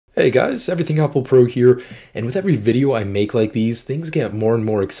Hey guys, EverythingApplePro here, and with every video I make like these, things get more and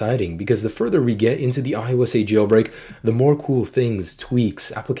more exciting because the further we get into the iOS 8 jailbreak, the more cool things,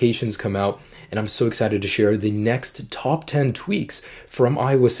 tweaks, applications come out, and I'm so excited to share the next top 10 tweaks from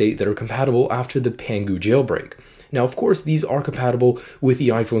iOS 8 that are compatible after the Pangu jailbreak. Now, of course, these are compatible with the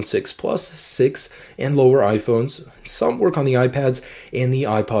iPhone 6 Plus, 6, and lower iPhones. Some work on the iPads and the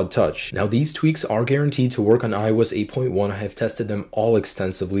iPod Touch. Now, these tweaks are guaranteed to work on iOS 8.1. I have tested them all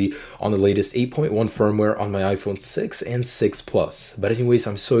extensively on the latest 8.1 firmware on my iPhone 6 and 6 Plus. But anyways,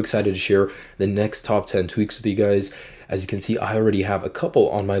 I'm so excited to share the next top 10 tweaks with you guys. As you can see, I already have a couple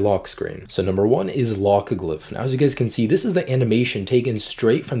on my lock screen. So number one is LockGlyph. Now, as you guys can see, this is the animation taken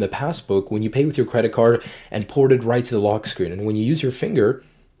straight from the passbook when you pay with your credit card and ported right to the lock screen. And when you use your finger,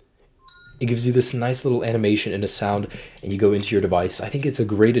 it gives you this nice little animation and a sound, and you go into your device. I think it's a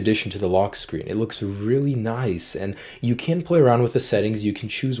great addition to the lock screen. It looks really nice, and you can play around with the settings. You can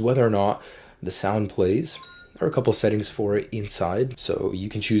choose whether or not the sound plays. There are a couple settings for it inside, so you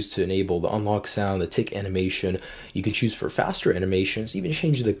can choose to enable the unlock sound, the tick animation. You can choose for faster animations, even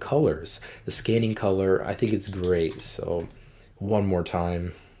change the colors, the scanning color. I think it's great. So one more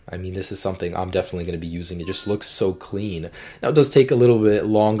time, I mean, this is something I'm definitely going to be using. It just looks so clean. Now, it does take a little bit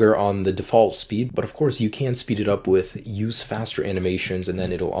longer on the default speed, but of course you can speed it up with use faster animations, and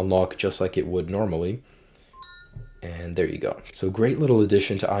then it'll unlock just like it would normally. And there you go. So great little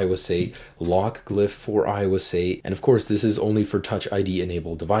addition to iOS 8, LockGlyph for iOS 8. And of course, this is only for Touch ID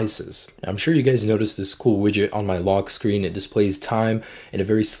enabled devices. I'm sure you guys noticed this cool widget on my lock screen. It displays time in a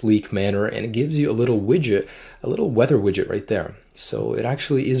very sleek manner, and it gives you a little widget, a little weather widget right there. So it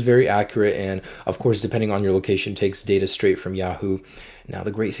actually is very accurate, and of course, depending on your location, takes data straight from Yahoo. Now,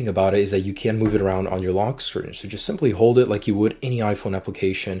 the great thing about it is that you can move it around on your lock screen. So just simply hold it like you would any iPhone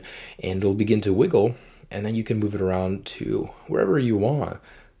application, and it'll begin to wiggle. And then you can move it around to wherever you want.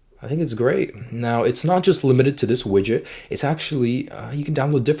 I think it's great. Now, it's not just limited to this widget. It's actually, you can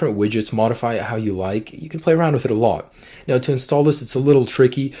download different widgets, modify it how you like. You can play around with it a lot. Now, to install this, it's a little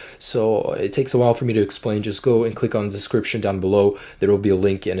tricky, so it takes a while for me to explain. Just go and click on the description down below. There will be a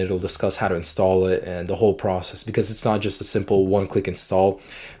link, and it'll discuss how to install it and the whole process, because it's not just a simple one-click install.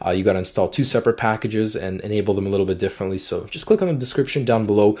 You got to install two separate packages and enable them a little bit differently. So just click on the description down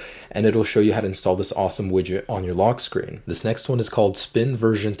below, and it'll show you how to install this awesome widget on your lock screen. This next one is called Spin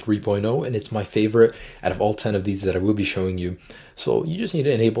version 3.0, and it's my favorite out of all 10 of these that I will be showing you. So you just need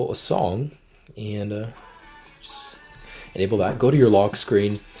to enable a song, and just enable that. Go to your lock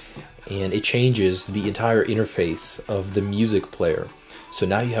screen, and it changes the entire interface of the music player. So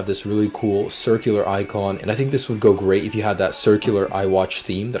now you have this really cool circular icon, and I think this would go great if you had that circular iWatch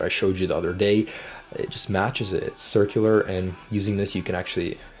theme that I showed you the other day. It just matches it. It's circular, and using this you can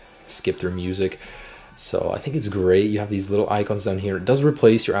actually skip through music. So I think it's great. You have these little icons down here. It does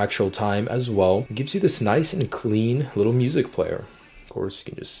replace your actual time as well. It gives you this nice and clean little music player. Of course,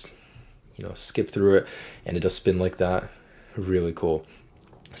 you can just, skip through it, and it does spin like that. Really cool.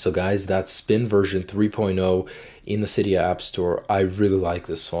 So guys, that's Spin version 3.0 in the Cydia App Store. I really like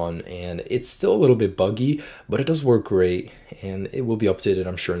this one, and it's still a little bit buggy, but it does work great, and it will be updated,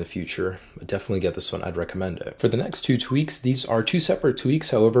 I'm sure, in the future. But definitely get this one. I'd recommend it. For the next two tweaks, these are two separate tweaks.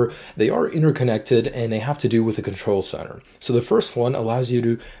 However, they are interconnected, and they have to do with the control center. So the first one allows you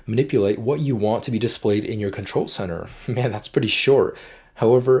to manipulate what you want to be displayed in your control center. Man, that's pretty short.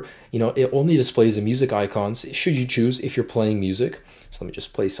 However, it only displays the music icons should you choose if you're playing music. So let me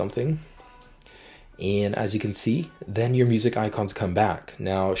just play something. And as you can see, then your music icons come back.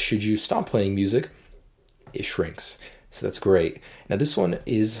 Now, should you stop playing music, it shrinks. So that's great. Now, this one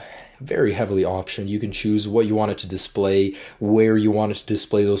is very heavily optioned. You can choose what you want it to display, where you want it to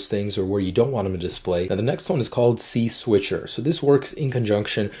display those things, or where you don't want them to display. Now, the next one is called CSwitcher. So this works in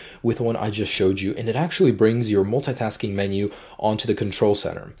conjunction with the one I just showed you, and it actually brings your multitasking menu onto the control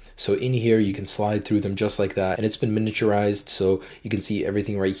center. So in here, you can slide through them just like that, and it's been miniaturized, so you can see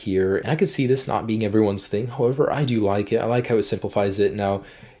everything right here. And I can see this not being everyone's thing. However, I do like it. I like how it simplifies it. Now,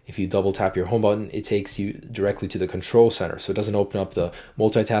 if you double tap your home button, it takes you directly to the control center. So it doesn't open up the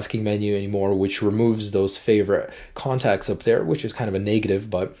multitasking menu anymore, which removes those favorite contacts up there, which is kind of a negative.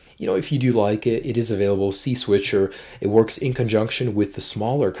 But, if you do like it, it is available. CSwitcher, it works in conjunction with the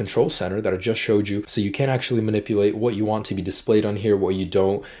smaller control center that I just showed you. So you can actually manipulate what you want to be displayed on here, what you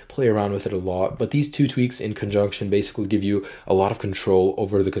don't, play around with it a lot. But these two tweaks in conjunction basically give you a lot of control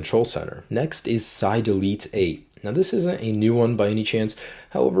over the control center. Next is Cydia 8. Now this isn't a new one by any chance,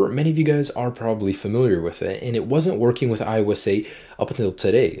 however many of you guys are probably familiar with it, and it wasn't working with iOS 8 up until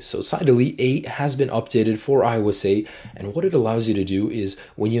today. So Cydia 8 has been updated for iOS 8, and what it allows you to do is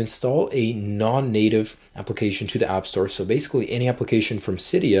when you install a non-native application to the App Store, so basically any application from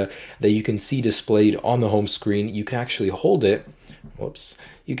Cydia that you can see displayed on the home screen, you can actually hold it,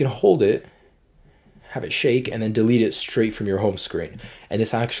 you can hold it, have it shake, and then delete it straight from your home screen. And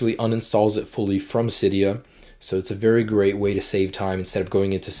this actually uninstalls it fully from Cydia. So it's a very great way to save time instead of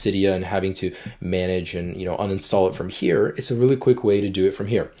going into Cydia and having to manage and uninstall it from here. It's a really quick way to do it from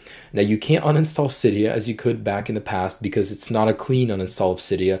here. Now you can't uninstall Cydia as you could back in the past because it's not a clean uninstall of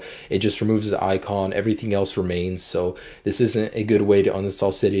Cydia. It just removes the icon, everything else remains. So this isn't a good way to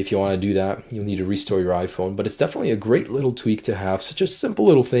uninstall Cydia. If you want to do that, you'll need to restore your iPhone. But it's definitely a great little tweak to have. Such a simple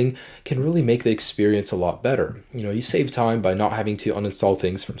little thing can really make the experience a lot better. You save time by not having to uninstall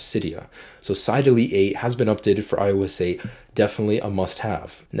things from Cydia. So Cydia 8 has been updated for iOS 8. Definitely a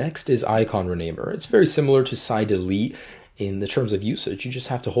must-have. Next is icon renamer. It's very similar to Cydia in the terms of usage. You just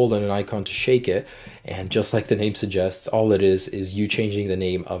have to hold on an icon to shake it, and just like the name suggests, all it is you changing the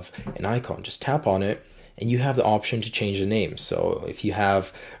name of an icon. Just tap on it and you have the option to change the name. So if you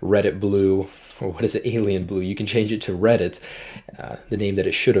have Reddit Blue, or what is it, Alien Blue, you can change it to Reddit, the name that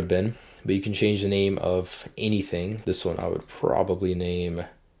it should have been, but you can change the name of anything. This one I would probably name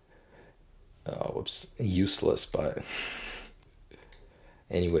useless, but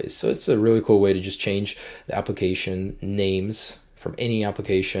anyways, so it's a really cool way to just change the application names from any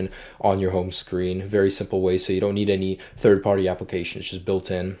application on your home screen. Very simple way, so you don't need any third-party application. It's just built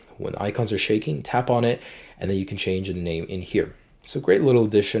in. When icons are shaking, tap on it, and then you can change the name in here. So great little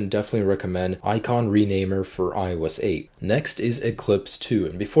addition, definitely recommend icon renamer for iOS 8. Next is Eclipse 2,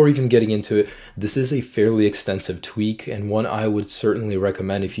 and before even getting into it, this is a fairly extensive tweak and one I would certainly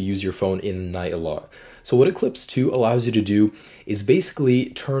recommend if you use your phone in the night a lot. So what Eclipse 2 allows you to do is basically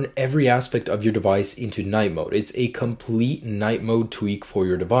turn every aspect of your device into night mode. It's a complete night mode tweak for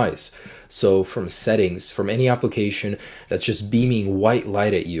your device. So from settings, from any application that's just beaming white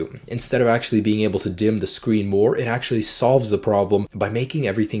light at you, instead of actually being able to dim the screen more, it actually solves the problem by making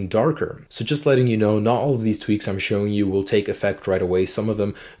everything darker. So just letting you know, not all of these tweaks I'm showing you will take effect right away. Some of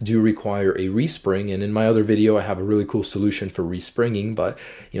them do require a respring, and in my other video I have a really cool solution for respringing, but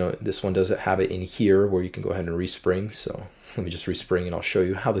this one doesn't have it in here where you can go ahead and respring. So let me just respring and I'll show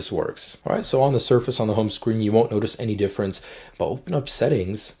you how this works. All right, so on the surface on the home screen, you won't notice any difference, but open up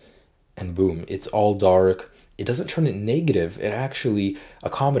settings and boom, it's all dark. It doesn't turn it negative. It actually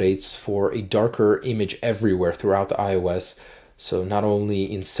accommodates for a darker image everywhere throughout the iOS. So not only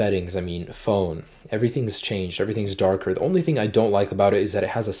in settings, phone, everything's changed, everything's darker. The only thing I don't like about it is that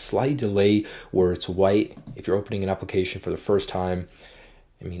it has a slight delay where it's white if you're opening an application for the first time.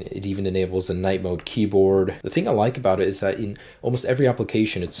 It even enables a night mode keyboard. The thing I like about it is that in almost every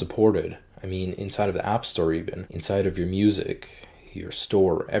application it's supported. Inside of the App Store, even inside of your music, your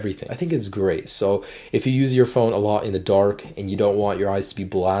store, everything. I think it's great. So if you use your phone a lot in the dark and you don't want your eyes to be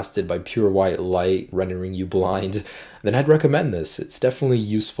blasted by pure white light rendering you blind, then I'd recommend this. It's definitely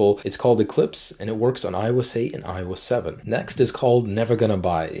useful. It's called Eclipse and it works on iOS 8 and iOS 7. Next is called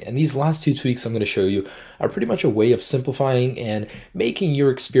NevaGonnaBuy, and these last two tweaks I'm going to show you are pretty much a way of simplifying and making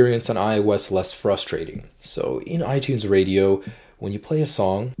your experience on iOS less frustrating. So in iTunes Radio, when you play a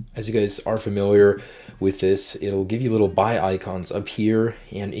song, as you guys are familiar with this, it'll give you little buy icons up here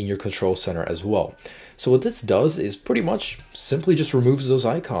and in your control center as well. So what this does is pretty much simply just removes those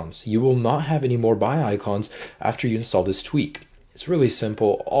icons. You will not have any more buy icons after you install this tweak. It's really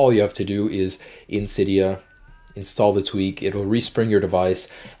simple. All you have to do is in Cydia, install the tweak, it'll respring your device,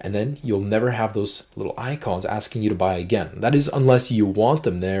 and then you'll never have those little icons asking you to buy again. That is unless you want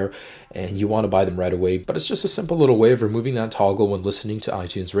them there and you want to buy them right away, but it's just a simple little way of removing that toggle when listening to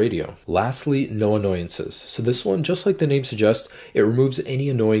iTunes Radio. Lastly, NoAnnoyances. So this one, just like the name suggests, it removes any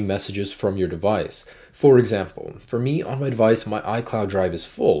annoying messages from your device. For example, for me on my device, my iCloud drive is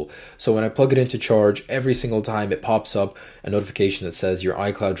full. So when I plug it into charge, every single time it pops up a notification that says your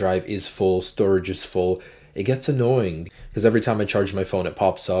iCloud drive is full, storage is full. It gets annoying because every time I charge my phone, it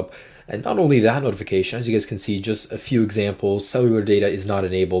pops up. And not only that notification, as you guys can see, just a few examples, cellular data is not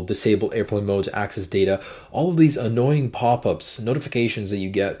enabled, disable airplane mode to access data, all of these annoying pop-ups, notifications that you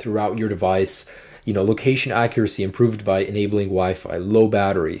get throughout your device, location accuracy improved by enabling Wi-Fi, low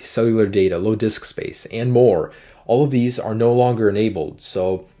battery, cellular data, low disk space, and more. All of these are no longer enabled,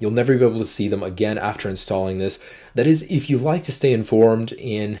 so you'll never be able to see them again after installing this. That is, if you like to stay informed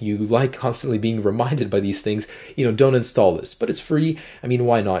and you like constantly being reminded by these things, don't install this. But it's free. I mean,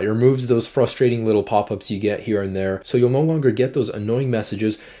 why not? It removes those frustrating little pop-ups you get here and there, so you'll no longer get those annoying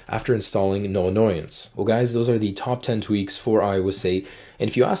messages after installing No Annoyance. Well guys, those are the top 10 tweaks for iOS 8. And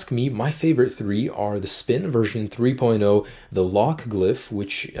if you ask me, my favorite 3 are the Spin version 3.0, the LockGlyph,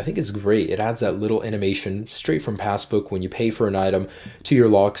 which I think is great. It adds that little animation straight from Passbook when you pay for an item to your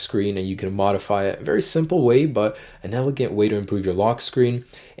lock screen, and you can modify it. A very simple way, but an elegant way to improve your lock screen.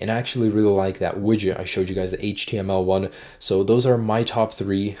 And I actually really like that widget I showed you guys, the HTML one. So those are my top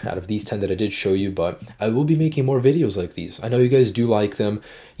 3 out of these 10 that I did show you, but I will be making more videos like these. I know you guys do like them.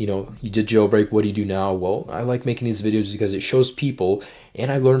 You did jailbreak, what do you do now? Well, I like making these videos because it shows people,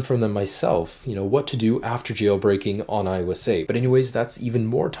 and I learned from them myself, what to do after jailbreaking on iOS 8. But anyways, that's even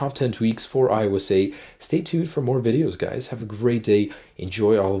more top 10 tweaks for iOS 8. Stay tuned for more videos, guys. Have a great day.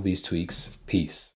 Enjoy all of these tweaks. Peace.